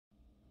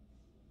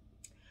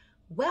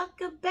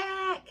Welcome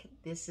back.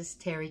 This is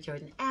Terry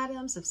Jordan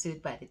Adams of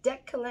Sued by the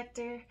Debt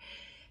Collector.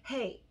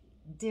 Hey,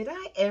 did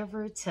I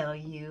ever tell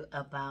you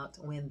about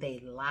when they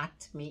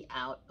locked me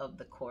out of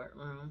the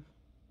courtroom?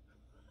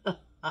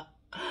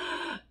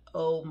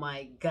 Oh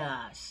my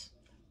gosh.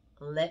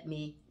 Let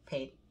me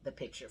paint the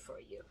picture for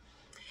you.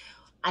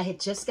 I had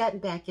just gotten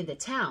back into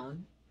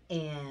town,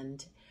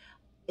 and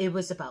it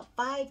was about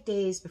 5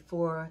 days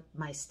before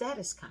my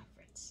status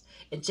conference.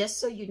 And just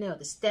so you know,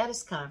 the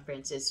status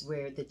conference is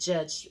where the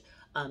judge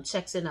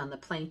checks in on the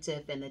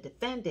plaintiff and the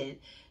defendant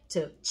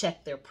to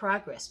check their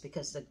progress,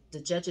 because the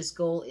judge's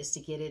goal is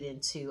to get it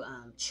into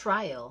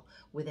trial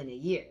within a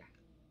year.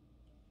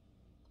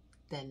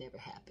 That never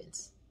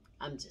happens.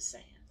 I'm just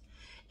saying.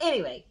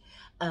 Anyway,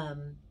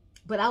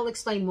 but I'll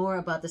explain more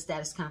about the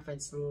status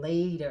conference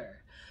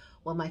later.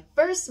 Well, my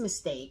first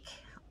mistake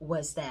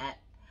was that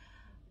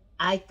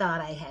I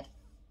thought I had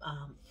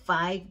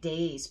 5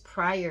 days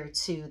prior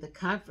to the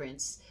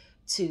conference,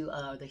 to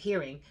the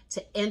hearing,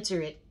 to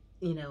enter it,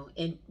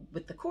 in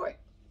with the court.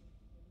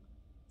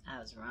 I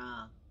was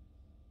wrong.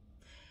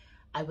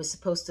 I was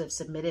supposed to have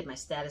submitted my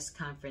status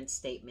conference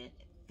statement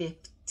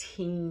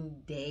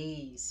 15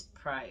 days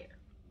prior.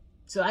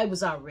 So I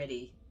was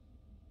already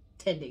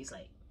 10 days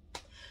late.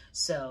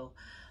 So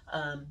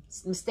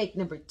mistake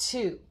number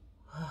 2.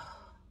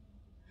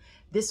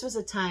 This was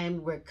a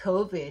time where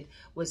COVID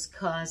was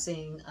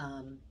causing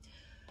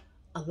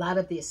a lot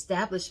of the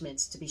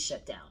establishments to be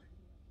shut down.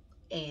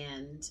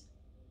 And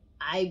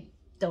I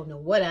don't know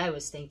what I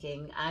was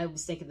thinking. I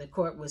was thinking the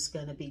court was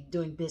going to be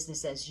doing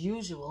business as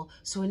usual.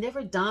 So it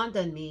never dawned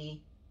on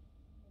me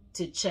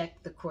to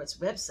check the court's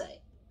website.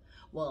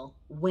 Well,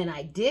 when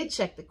I did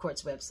check the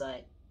court's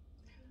website,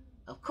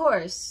 of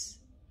course,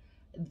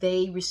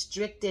 they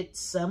restricted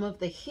some of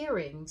the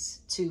hearings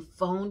to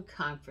phone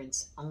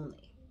conference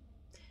only.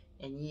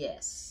 And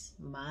yes,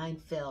 mine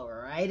fell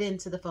right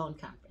into the phone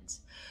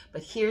conference.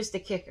 But here's the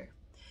kicker.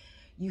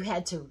 You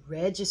had to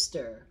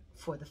register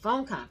for the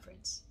phone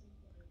conference.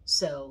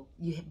 So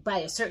you by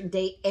a certain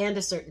date and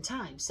a certain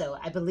time. So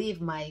I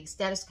believe my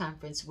status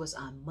conference was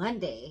on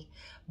Monday,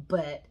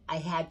 but I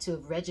had to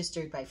have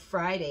registered by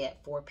Friday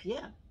at 4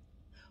 p.m.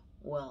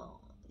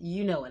 Well,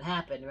 you know what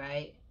happened,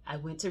 right? I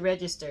went to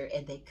register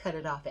and they cut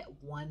it off at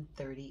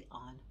 1:30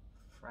 on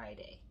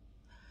Friday.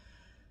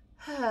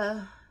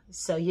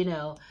 So,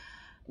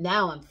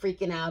 now I'm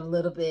freaking out a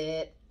little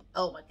bit.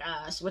 Oh my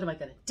gosh, what am I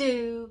going to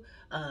do?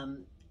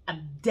 I'm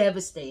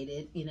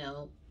devastated,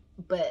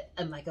 but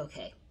I'm like,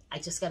 okay, I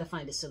just got to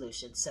find a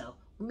solution. So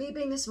me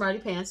being the smarty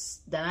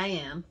pants that I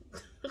am,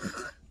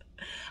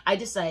 I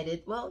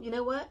decided, well, you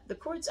know what? The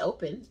court's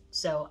open,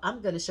 so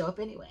I'm going to show up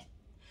anyway.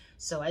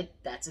 So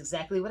that's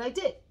exactly what I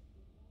did.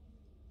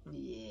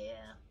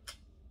 Yeah,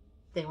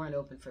 they weren't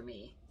open for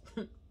me.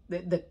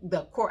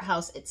 The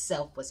courthouse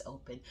itself was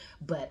open,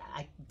 but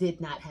I did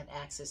not have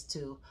access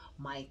to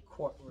my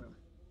courtroom.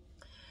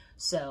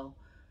 So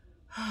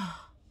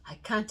I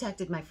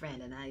contacted my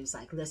friend and I was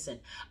like,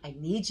 listen, I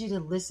need you to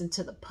listen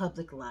to the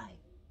public line.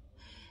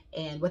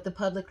 And what the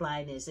public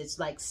line is, it's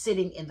like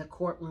sitting in the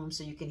courtroom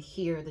so you can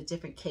hear the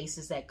different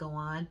cases that go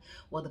on.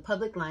 Well, the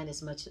public line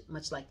is much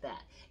like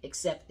that,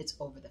 except it's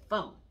over the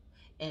phone.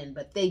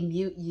 But they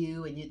mute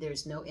you and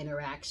there's no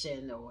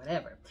interaction or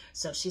whatever.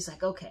 So she's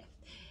like, okay.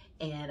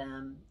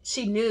 And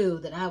she knew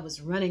that I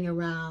was running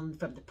around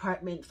from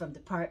department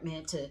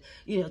to,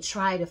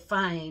 try to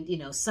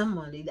find,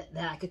 someone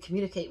that I could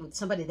communicate with,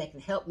 somebody that can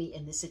help me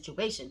in this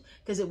situation.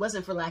 Because it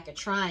wasn't for lack of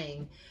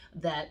trying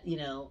that,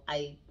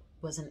 I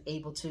wasn't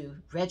able to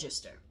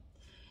register.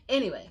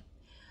 Anyway,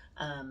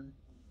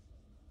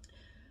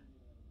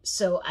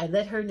 so I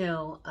let her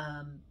know,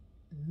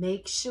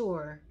 make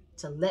sure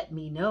to let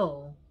me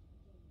know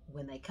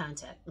when they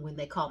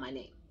call my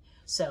name.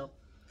 So,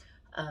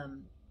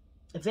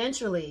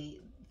 eventually,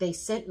 they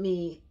sent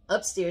me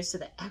upstairs to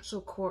the actual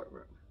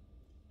courtroom.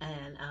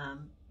 And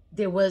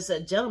there was a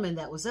gentleman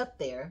that was up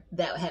there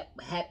that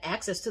had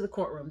access to the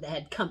courtroom, that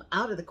had come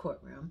out of the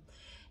courtroom.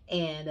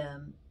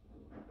 And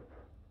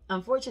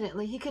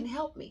unfortunately, he couldn't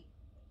help me.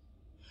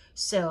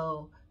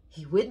 So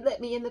he wouldn't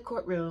let me in the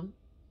courtroom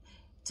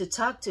to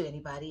talk to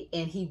anybody.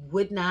 And he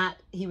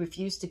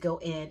refused to go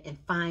in and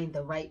find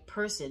the right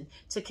person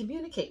to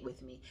communicate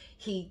with me.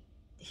 He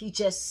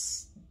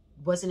just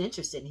wasn't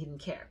interested and he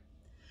didn't care.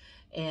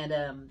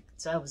 And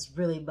so I was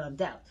really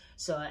bummed out.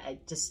 So I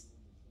just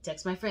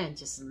text my friend,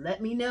 just let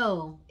me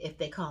know if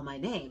they call my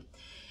name.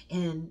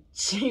 And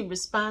she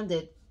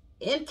responded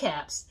in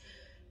caps,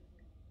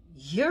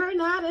 "You're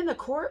not in the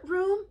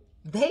courtroom?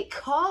 They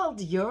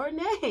called your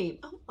name."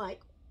 I'm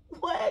like,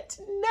 what?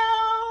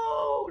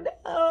 No.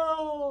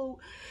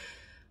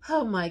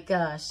 Oh my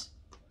gosh.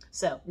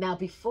 So now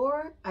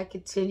before I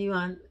continue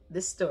on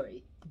this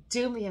story,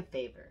 do me a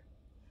favor.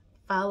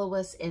 Follow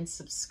us and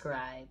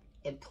subscribe.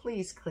 And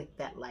please click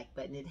that like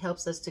button. It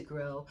helps us to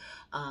grow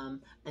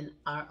in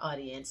our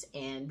audience,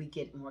 and we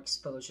get more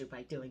exposure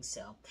by doing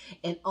so.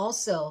 And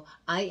also,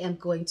 I am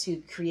going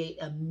to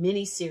create a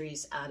mini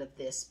series out of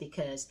this,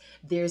 because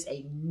there's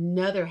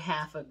another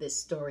half of this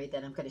story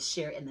that I'm going to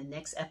share in the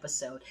next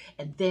episode.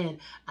 And then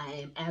I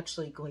am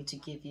actually going to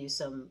give you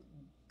some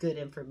good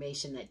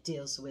information that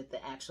deals with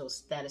the actual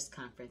status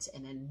conference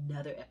in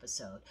another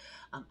episode.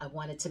 I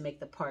wanted to make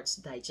the parts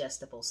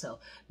digestible, so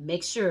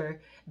make sure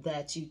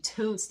that you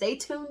stay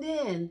tuned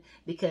in,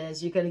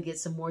 because you're going to get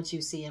some more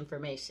juicy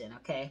information.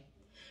 Okay,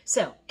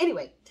 so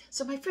anyway,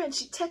 so my friend,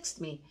 she texted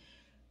me,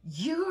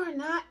 "You're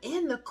not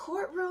in the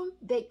courtroom,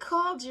 they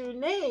called your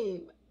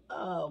name."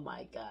 Oh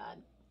my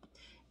God.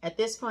 At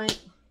this point,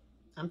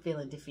 I'm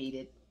feeling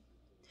defeated.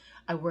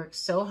 I worked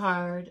so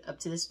hard up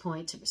to this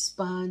point to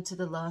respond to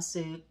the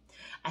lawsuit.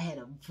 I had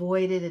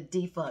avoided a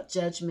default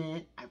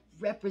judgment. I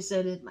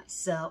represented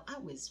myself. I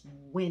was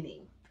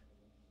winning.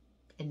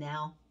 And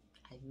now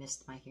I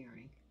missed my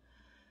hearing.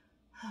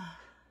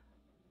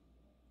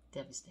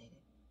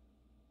 Devastated.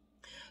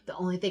 The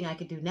only thing I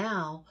could do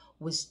now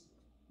was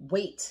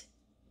wait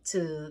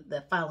to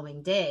the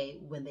following day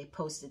when they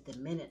posted the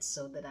minutes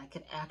so that I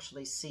could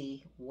actually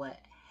see what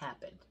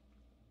happened.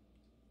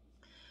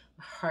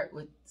 My heart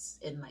was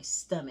in my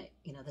stomach.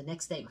 You know, the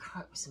next day my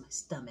heart was in my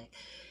stomach,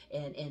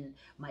 and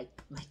my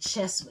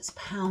chest was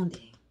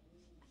pounding.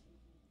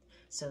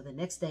 So the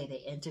next day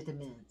they entered the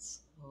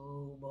minutes.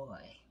 Oh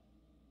boy.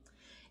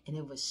 And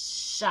it was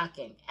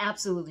shocking,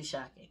 absolutely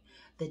shocking.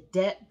 The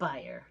debt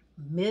buyer,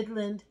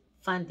 Midland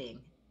Funding,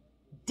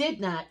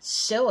 did not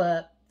show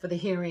up for the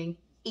hearing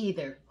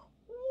either.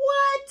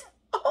 What?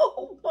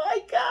 Oh my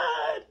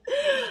God.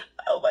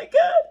 Oh my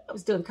God. I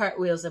was doing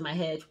cartwheels in my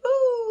head.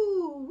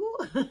 Woo!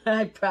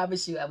 I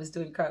promise you, I was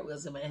doing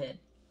cartwheels in my head.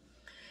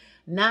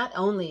 Not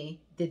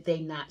only did they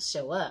not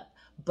show up,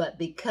 but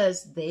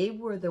because they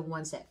were the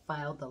ones that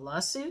filed the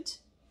lawsuit,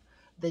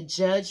 the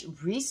judge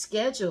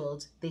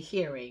rescheduled the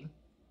hearing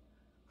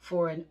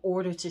for an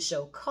order to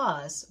show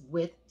cause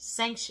with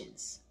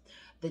sanctions.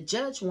 The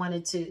judge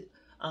wanted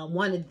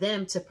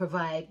them to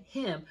provide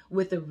him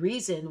with a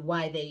reason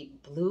why they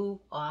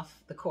blew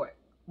off the court.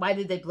 Why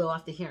did they blow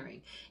off the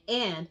hearing?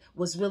 And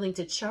was willing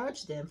to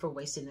charge them for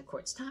wasting the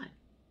court's time.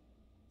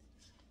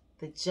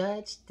 The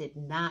judge did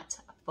not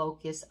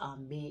focus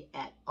on me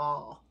at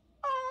all.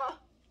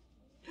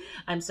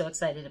 I'm so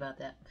excited about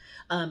that.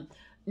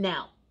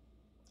 Now,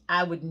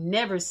 I would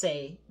never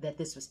say that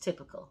this was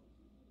typical,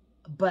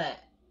 but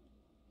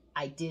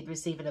I did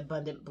receive an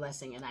abundant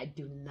blessing, and I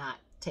do not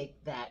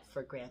take that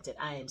for granted.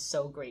 I am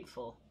so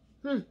grateful.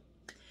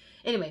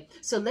 Anyway,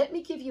 so let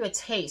me give you a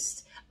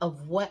taste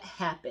of what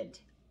happened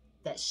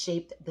that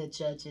shaped the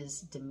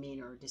judge's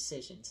demeanor or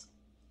decisions.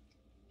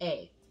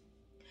 A,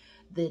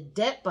 the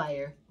debt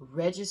buyer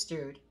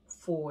registered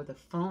for the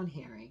phone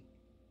hearing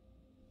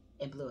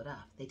and blew it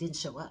off. They didn't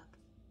show up.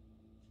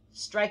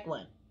 Strike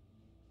one.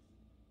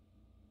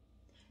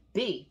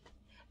 B,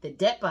 the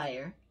debt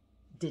buyer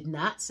did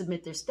not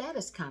submit their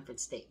status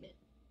conference statement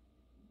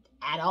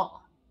at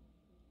all.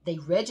 They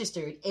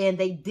registered and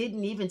they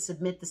didn't even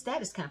submit the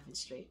status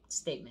conference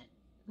statement.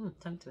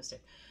 Tongue twister.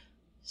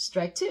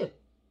 Strike two.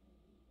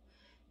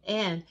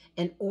 And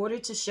in order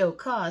to show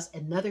cause,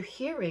 another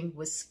hearing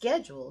was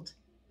scheduled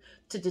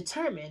to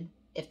determine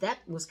if that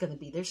was going to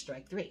be their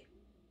strike three.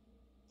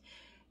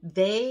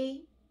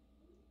 They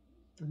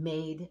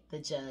made the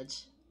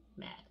judge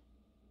mad.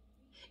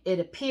 It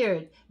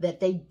appeared that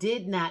they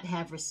did not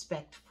have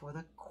respect for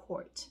the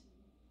court.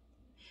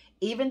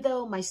 Even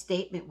though my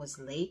statement was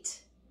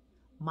late,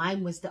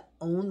 mine was the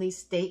only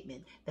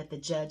statement that the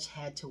judge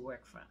had to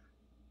work from.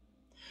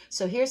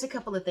 So here's a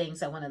couple of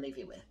things I want to leave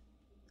you with.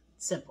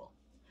 Simple.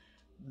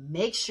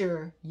 Make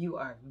sure you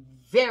are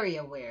very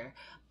aware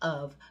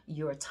of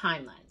your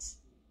timelines.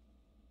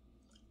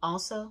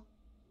 Also,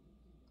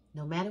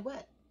 no matter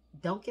what,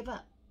 don't give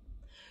up.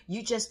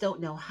 You just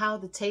don't know how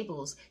the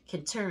tables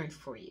can turn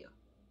for you.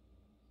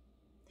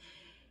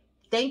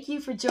 Thank you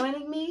for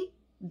joining me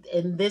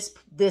in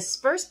this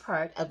first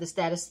part of the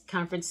status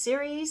conference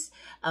series.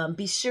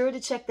 Be sure to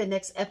check the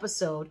next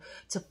episode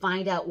to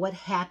find out what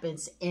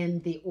happens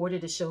in the order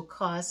to show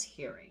cause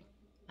hearing.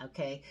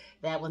 Okay,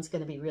 that one's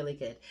going to be really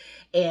good.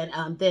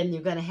 And then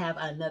you're going to have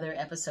another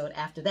episode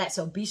after that.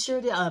 So be sure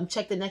to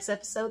check the next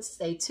episode.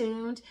 Stay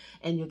tuned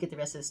and you'll get the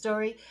rest of the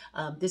story.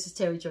 This is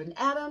Terry Jordan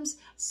Adams,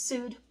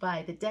 sued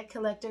by the debt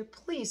collector.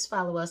 Please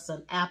follow us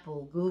on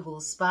Apple, Google,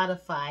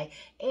 Spotify,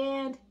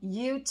 and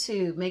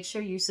YouTube. Make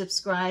sure you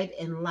subscribe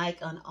and like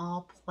on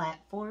all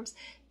platforms.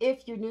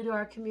 If you're new to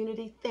our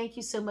community, thank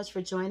you so much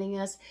for joining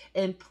us.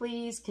 And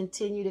please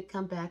continue to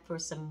come back for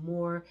some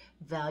more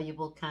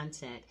valuable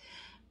content.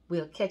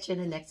 We'll catch you in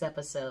the next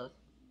episode.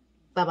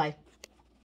 Bye-bye.